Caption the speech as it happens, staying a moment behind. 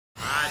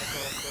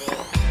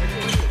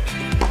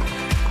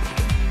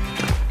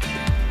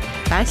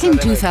Back in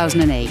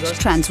 2008,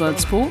 Transworld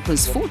Sport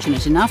was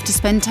fortunate enough to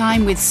spend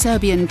time with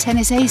Serbian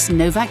tennis ace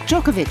Novak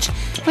Djokovic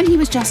when he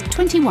was just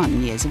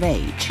 21 years of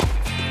age.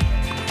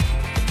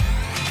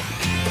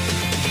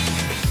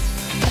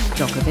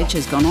 Djokovic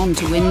has gone on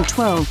to win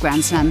 12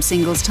 Grand Slam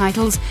singles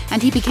titles,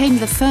 and he became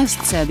the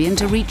first Serbian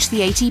to reach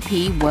the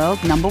ATP World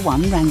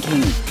 #1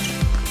 ranking.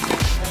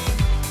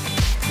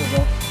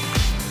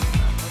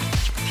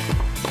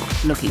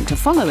 Looking to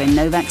follow in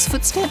Novak's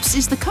footsteps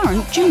is the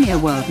current junior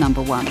world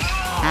 #1.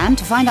 And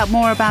to find out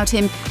more about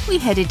him, we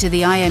headed to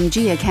the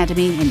IMG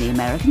Academy in the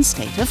American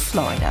state of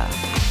Florida.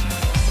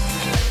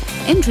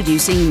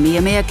 Introducing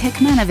Miomir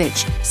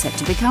Kecmanović, set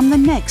to become the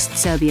next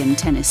Serbian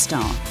tennis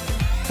star.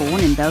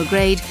 Born in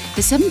Belgrade,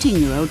 the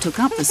 17-year-old took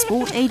up the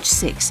sport age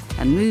 6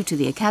 and moved to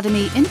the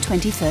academy in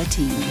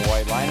 2013.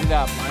 Boy, line it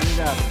up, line it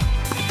up.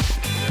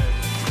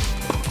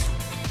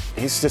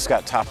 He's just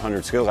got top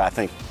 100 skills. I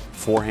think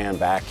forehand,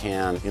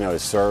 backhand,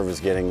 his serve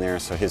is getting there,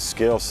 so his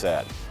skill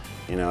set,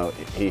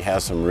 he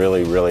has some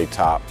really, really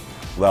top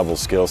level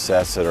skill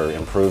sets that are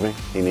improving.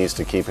 He needs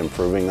to keep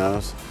improving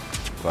those,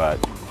 but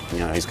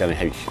he's got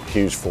a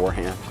huge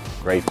forehand,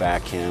 great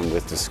backhand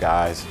with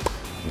disguise,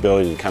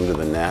 ability to come to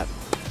the net,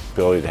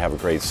 ability to have a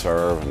great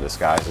serve and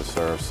disguise his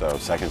serve, so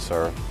second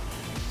serve.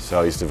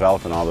 So he's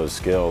developing all those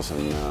skills,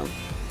 and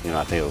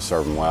I think it'll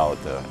serve him well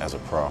as a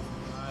pro.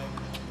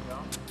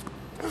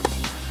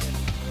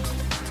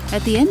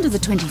 At the end of the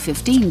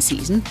 2015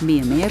 season,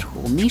 Miomir,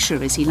 or Misha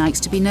as he likes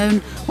to be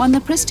known, won the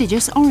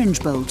prestigious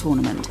Orange Bowl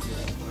tournament.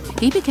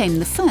 He became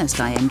the first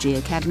IMG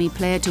Academy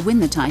player to win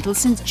the title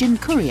since Jim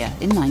Courier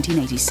in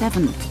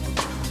 1987.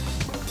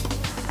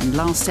 And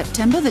last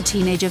September, the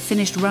teenager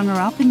finished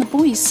runner-up in the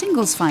boys'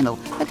 singles final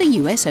at the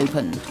US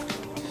Open.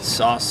 It's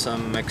an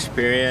awesome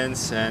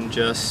experience, and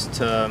just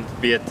to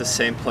be at the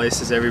same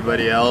place as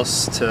everybody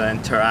else, to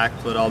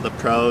interact with all the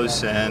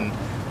pros, and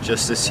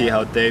just to see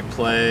how they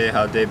play,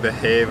 how they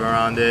behave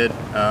around it,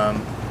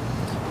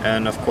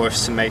 and of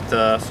course to make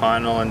the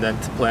final and then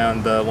to play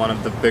on one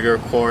of the bigger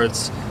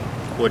courts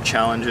with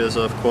challenges.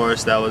 Of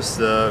course, that was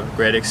the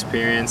great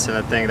experience, and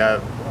I think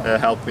that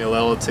helped me a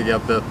little to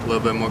get a little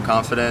bit more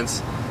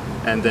confidence,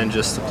 and then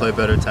just to play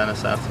better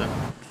tennis after.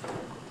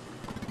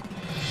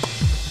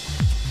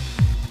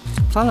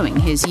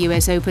 Following his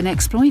US Open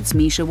exploits,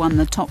 Misha won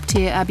the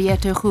top-tier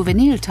Abierto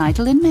Juvenil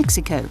title in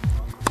Mexico.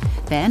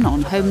 Then,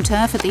 on home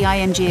turf at the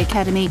IMG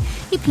Academy,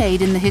 he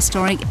played in the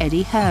historic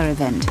Eddie Herr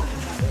event.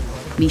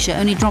 Misha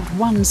only dropped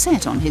one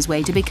set on his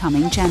way to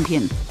becoming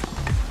champion.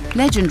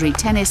 Legendary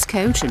tennis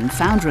coach and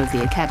founder of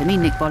the academy,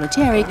 Nick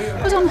Bollettieri,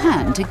 was on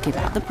hand to give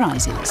out the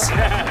prizes.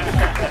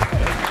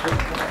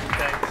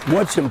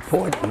 What's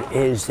important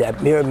is that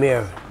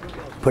Miomir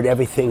put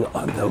everything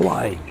on the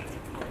line.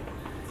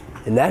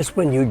 And that's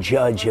when you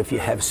judge if you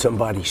have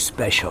somebody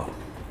special.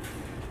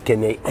 Can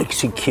they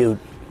execute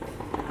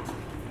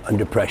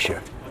under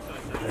pressure?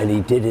 And he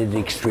did it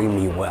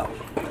extremely well.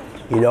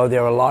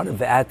 There are a lot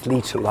of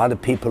athletes, a lot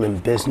of people in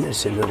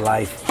business and in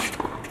life,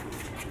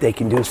 they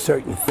can do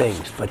certain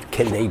things, but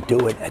can they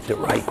do it at the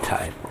right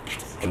time?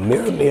 And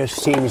Miomir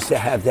seems to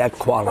have that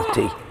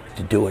quality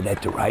to do it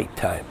at the right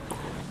time.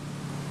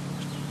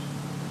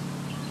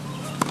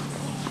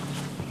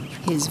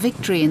 His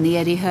victory in the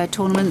Eddie Herr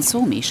tournament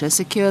saw Misha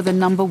secure the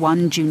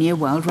 #1 junior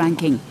world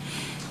ranking.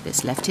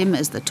 This left him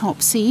as the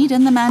top seed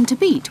and the man to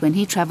beat when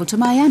he travelled to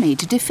Miami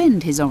to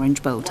defend his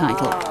Orange Bowl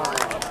title.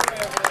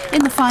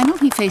 In the final,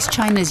 he faced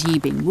China's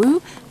Yibing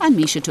Wu, and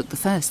Misha took the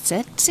first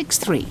set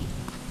 6-3.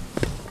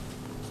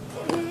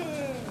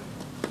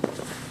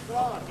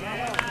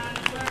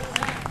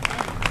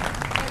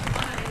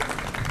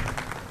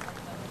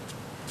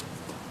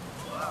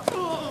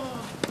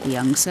 The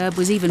young Serb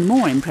was even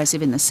more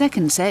impressive in the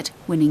second set,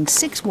 winning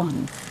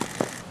 6-1.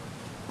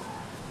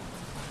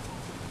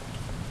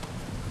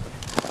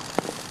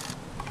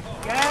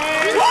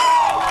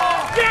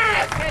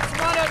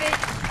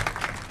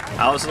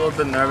 I was a little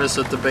bit nervous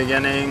at the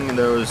beginning.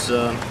 There was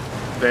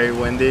very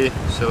windy,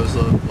 so it was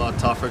a lot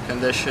tougher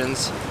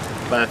conditions.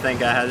 But I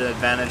think I had an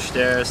advantage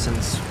there,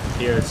 since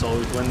here it's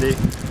always windy.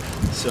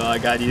 So I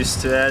got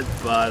used to it.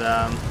 But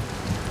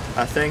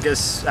I think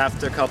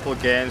after a couple of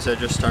games, I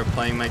just started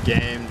playing my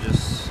game.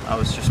 I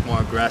was just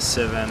more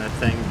aggressive, and I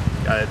think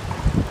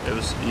it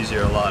was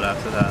easier a lot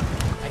after that.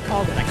 I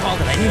called it,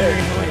 I knew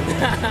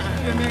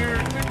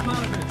it.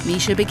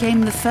 Misha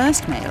became the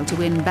first male to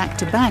win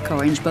back-to-back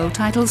Orange Bowl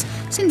titles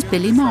since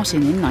Billy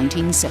Martin in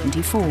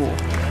 1974.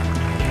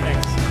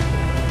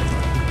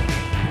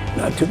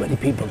 Not too many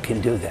people can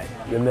do that.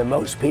 Remember,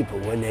 most people,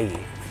 when they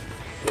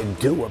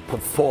do or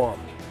perform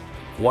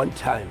one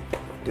time,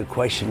 the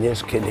question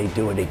is, can they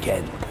do it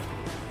again?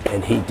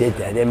 And he did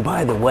that. And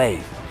by the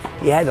way,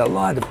 he had a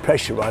lot of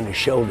pressure on his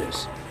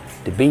shoulders.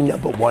 To be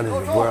 #1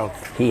 in the world,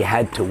 he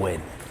had to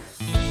win.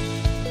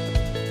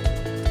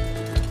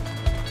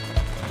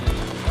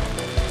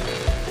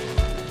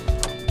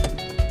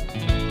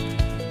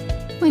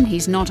 When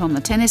he's not on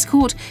the tennis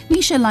court,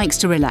 Misha likes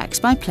to relax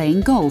by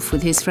playing golf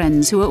with his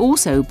friends who are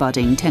also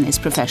budding tennis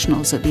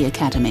professionals at the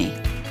academy.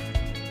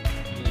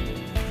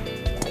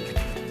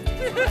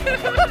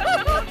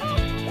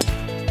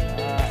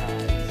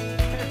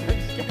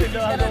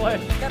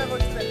 Gotta go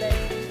to the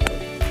left.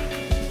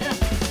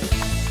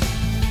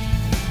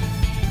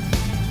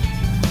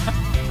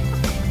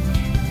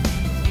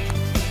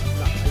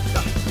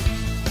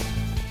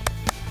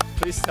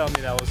 Please tell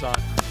me that was on.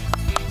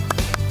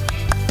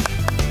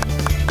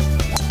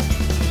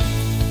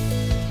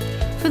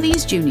 For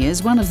these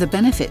juniors, one of the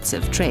benefits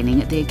of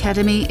training at the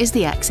academy is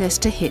the access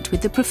to hit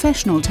with the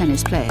professional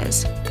tennis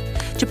players.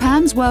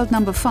 Japan's world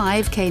number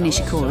 5, Kei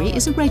Nishikori,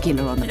 is a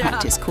regular on the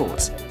practice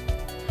courts.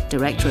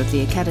 Director of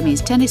the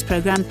academy's tennis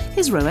program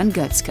is Rowan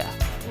Goetzke.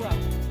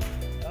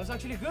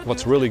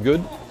 What's really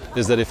good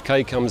is that if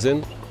Kei comes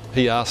in,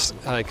 he asks,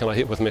 hey, can I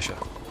hit with Misha?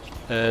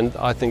 And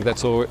I think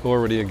that's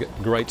already a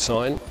great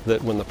sign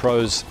that when the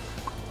pros,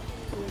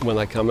 when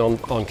they come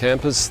on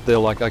campus, they're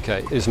like,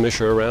 okay, is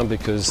Misha around?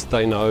 Because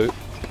they know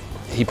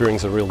he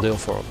brings a real deal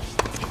for them.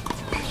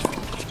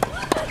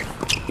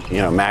 You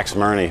know, Max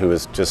Murney, who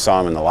just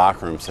saw him in the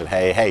locker room, said,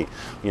 hey,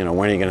 you know,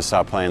 when are you going to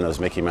stop playing those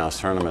Mickey Mouse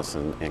tournaments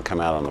and come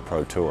out on the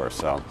pro tour?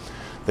 So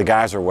the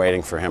guys are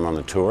waiting for him on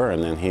the tour,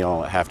 and then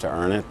he'll have to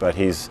earn it. But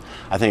he's,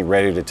 I think,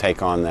 ready to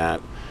take on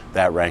that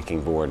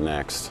ranking board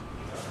next.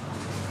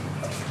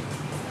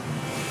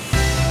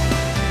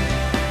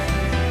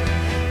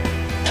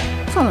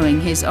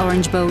 Following his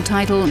Orange Bowl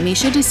title,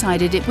 Misha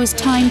decided it was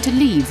time to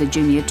leave the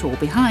junior tour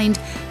behind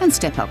and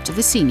step up to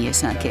the senior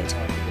circuit.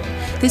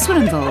 This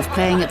will involve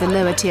playing at the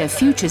lower tier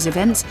futures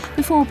events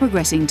before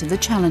progressing to the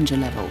challenger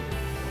level.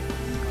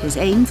 His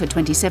aim for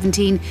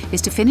 2017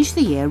 is to finish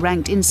the year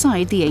ranked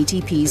inside the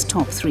ATP's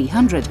top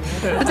 300,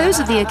 but those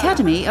at the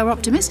academy are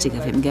optimistic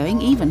of him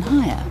going even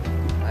higher.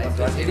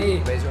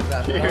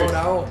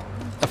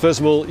 First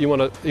of all, he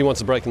wants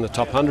to break in the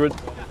top 100.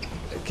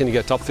 Can you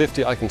get top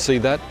 50? I can see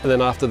that. And then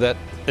after that,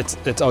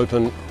 it's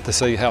open to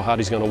see how hard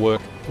he's going to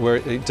work. Where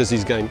does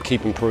his game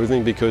keep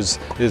improving? Because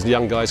there's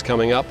young guys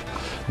coming up,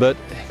 but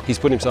he's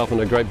put himself in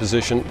a great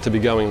position to be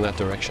going in that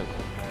direction.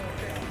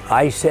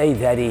 I say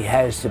that he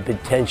has the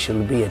potential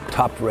to be a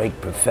top-ranked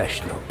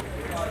professional.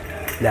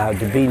 Now,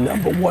 to be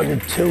number 1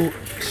 and 2,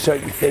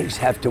 certain things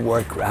have to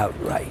work out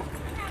right.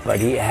 But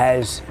he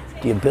has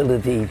the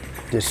ability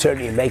to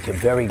certainly make a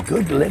very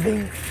good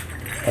living,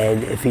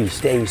 and if he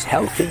stays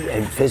healthy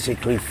and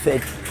physically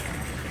fit,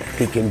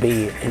 he can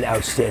be an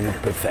outstanding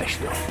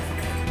professional.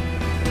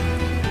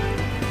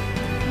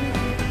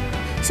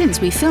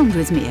 Since we filmed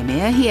with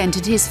Miomir, he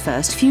entered his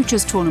first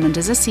futures tournament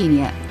as a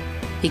senior.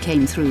 He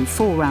came through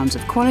 4 rounds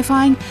of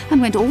qualifying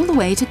and went all the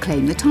way to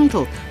claim the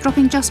title,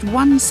 dropping just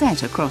 1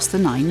 set across the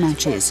 9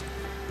 matches.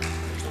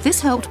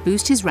 This helped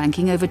boost his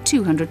ranking over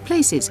 200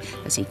 places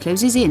as he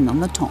closes in on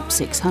the top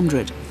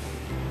 600.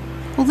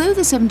 Although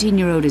the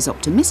 17-year-old is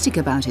optimistic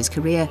about his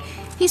career,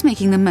 he's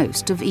making the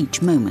most of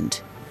each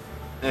moment.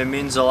 It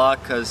means a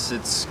lot because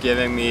it's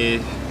giving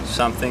me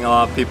something a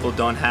lot of people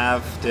don't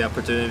have, the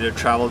opportunity to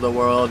travel the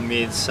world,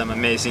 meet some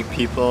amazing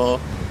people,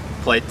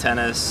 play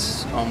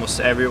tennis almost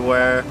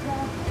everywhere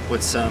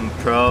with some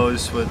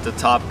pros, with the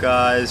top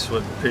guys,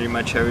 with pretty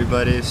much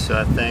everybody. So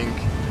I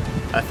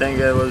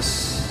think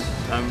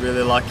I'm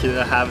really lucky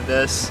to have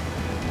this,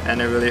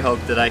 and I really hope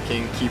that I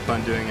can keep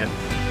on doing it.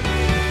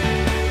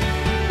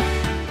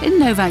 In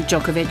Novak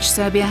Djokovic,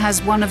 Serbia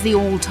has one of the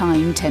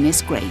all-time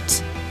tennis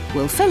greats.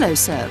 Will fellow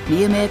Serb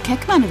Miomir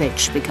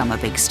Kecmanović become a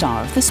big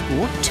star of the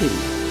sport too?